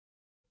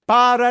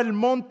Para el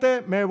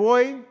monte me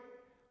voy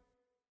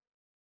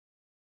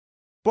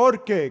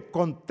porque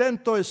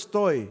contento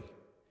estoy.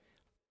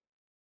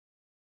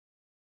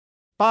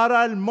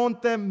 Para el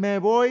monte me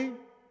voy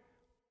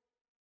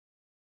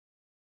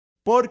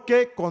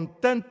porque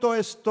contento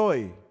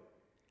estoy.